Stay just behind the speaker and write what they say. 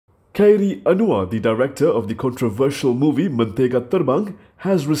Khairi Anwar, the director of the controversial movie Mentega Terbang,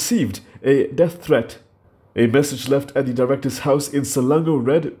 has received a death threat. A message left at the director's house in Selangor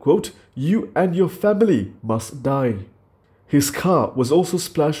read, quote, "You and your family must die." His car was also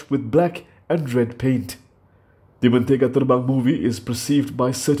splashed with black and red paint. The Mentega Terbang movie is perceived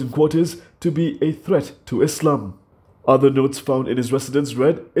by certain quarters to be a threat to Islam. Other notes found in his residence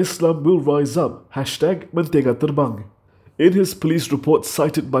read, "Islam will rise up, #Mentega Terbang." In his police report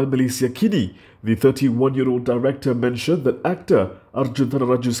cited by Malaysia Kini, the 31-year-old director mentioned that actor Arjun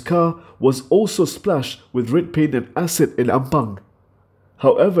Tanaraju's car was also splashed with red paint and acid in Ampang.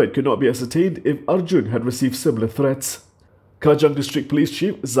 However, it could not be ascertained if Arjun had received similar threats. Kajang District Police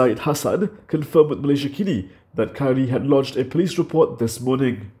Chief Zaid Hassan confirmed with Malaysia Kini that Khairi had lodged a police report this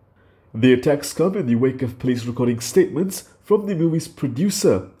morning. The attacks come in the wake of police recording statements from the movie's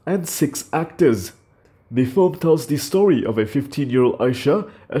producer and 6 actors. The film tells the story of a 15-year-old Aisha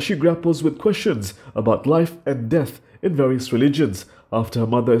as she grapples with questions about life and death in various religions after her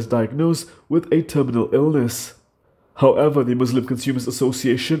mother is diagnosed with a terminal illness. However, the Muslim Consumers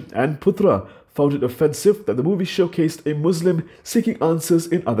Association and Putra found it offensive that the movie showcased a Muslim seeking answers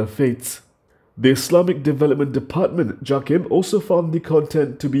in other faiths. The Islamic Development Department, JAKIM, also found the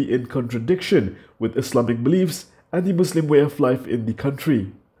content to be in contradiction with Islamic beliefs and the Muslim way of life in the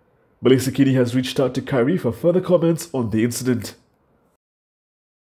country. Malaysia Kini has reached out to Khairi for further comments on the incident.